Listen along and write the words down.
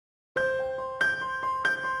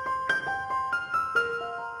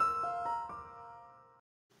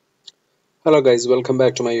Hello guys, welcome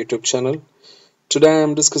back to my YouTube channel. Today I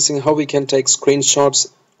am discussing how we can take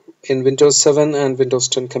screenshots in Windows 7 and Windows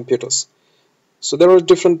 10 computers. So there are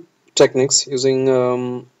different techniques.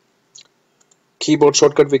 Using keyboard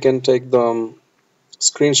shortcut we can take the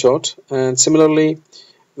screenshot, and similarly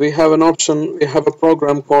we have a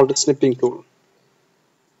program called Snipping tool.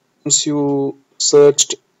 Once you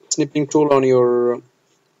searched Snipping tool on your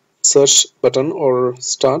search button or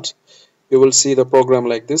start, you will see the program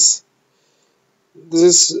like this. This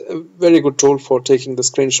is a very good tool for taking the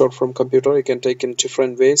screenshot from computer. You can take in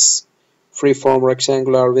different ways: freeform,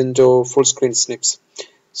 rectangular, window, full screen snips.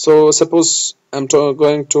 So suppose I'm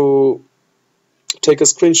going to take a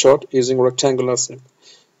screenshot using rectangular snip.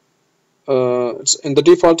 In the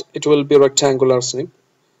default it will be rectangular snip.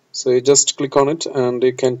 So you just click on it and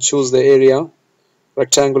you can choose the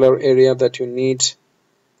rectangular area that you need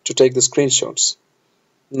to take the screenshots.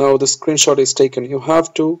 Now the screenshot is taken. You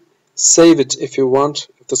have to save it if you want.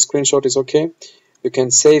 If the screenshot is okay, you can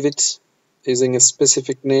save it using a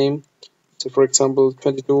specific name. So for example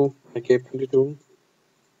 22, I gave 22,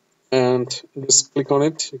 and just click on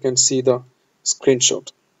it. You can see the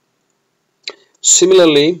screenshot.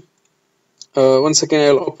 Similarly, once again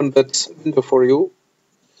I'll open that window for you.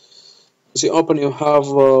 As you open, you have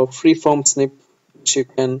a freeform snip which you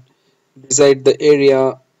can decide the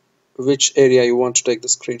area, which area you want to take the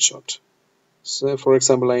screenshot. So for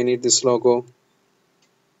example I need this logo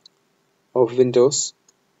of Windows.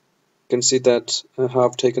 You can see that I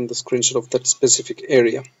have taken the screenshot of that specific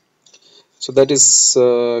area. So that is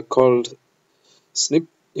called snip.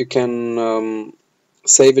 You can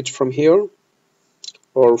save it from here,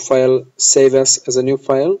 or file save as a new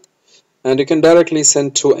file, and you can directly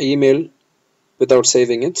send to email without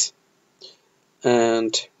saving it.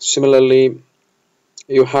 And similarly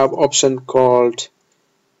you have option called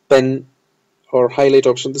pen or highlight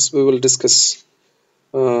option. This we will discuss.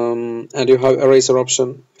 And you have eraser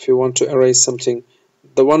option if you want to erase something,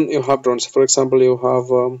 the one you have drawn. So for example you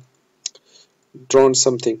have drawn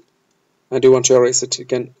something and you want to erase it, you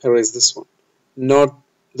can erase this one, not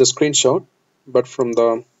the screenshot, but from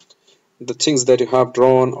the things that you have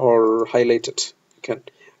drawn or highlighted, you can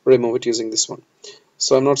remove it using this one.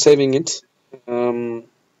 So I'm not saving it.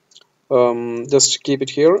 Just keep it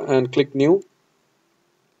here and click new,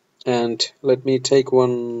 and let me take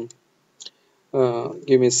one.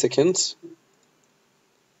 Give me a second.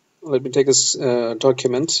 Let me take this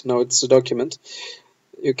document. Now it's a document.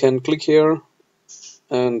 You can click here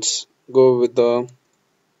and go with the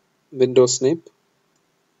window snip.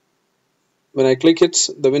 When I click it,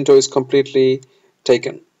 the window is completely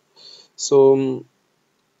taken. So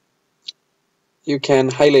you can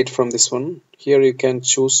highlight from this one. Here you can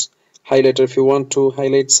choose highlighter. If you want to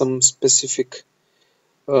highlight some specific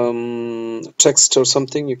text or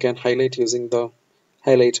something, you can highlight using the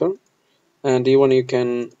highlighter. And even you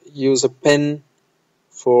can use a pen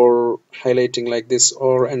for highlighting like this,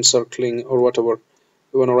 or encircling, or whatever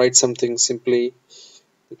you want to write something, simply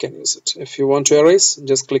you can use it. If you want to erase,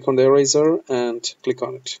 just click on the eraser and click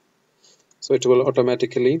on it, so it will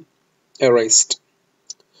automatically erased.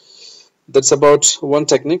 That's about one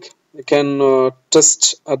technique. You can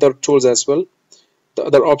test other tools as well. The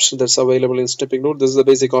other option that's available in Snipping tool, this is the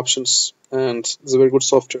basic options, and it's a very good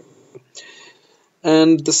software.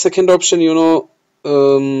 And the second option, you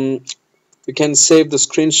can save the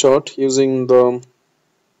screenshot using the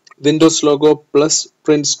Windows Logo plus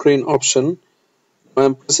print screen option.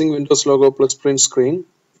 I'm pressing Windows Logo plus print screen,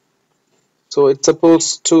 so it's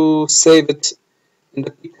supposed to save it in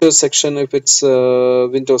the picture section if it's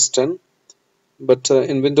Windows 10, but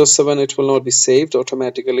in Windows 7 it will not be saved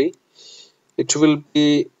automatically. It will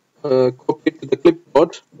be copied to the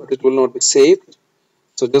clipboard, but it will not be saved.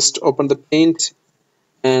 So just open the paint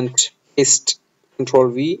and paste, Control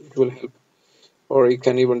V, it will help. Or you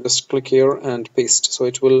can even just click here and paste. So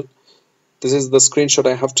it will, this is the screenshot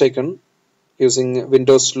I have taken using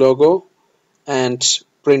Windows Logo and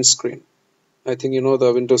print screen. I think you know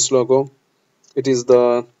the Windows Logo. It is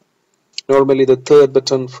normally the third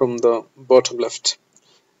button from the bottom left.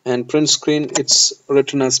 And print screen, it's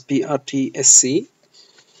written as PrtSc.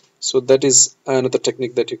 So that is another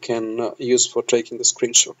technique that you can use for taking the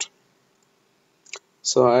screenshot.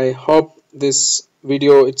 So I hope this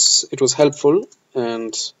video it was helpful,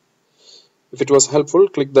 and if it was helpful,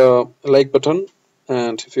 click the like button,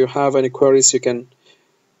 and if you have any queries you can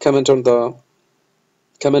comment on the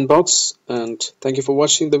comment box. And thank you for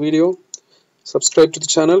watching the video. Subscribe to the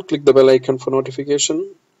channel, click the bell icon for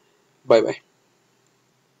notification. Bye bye.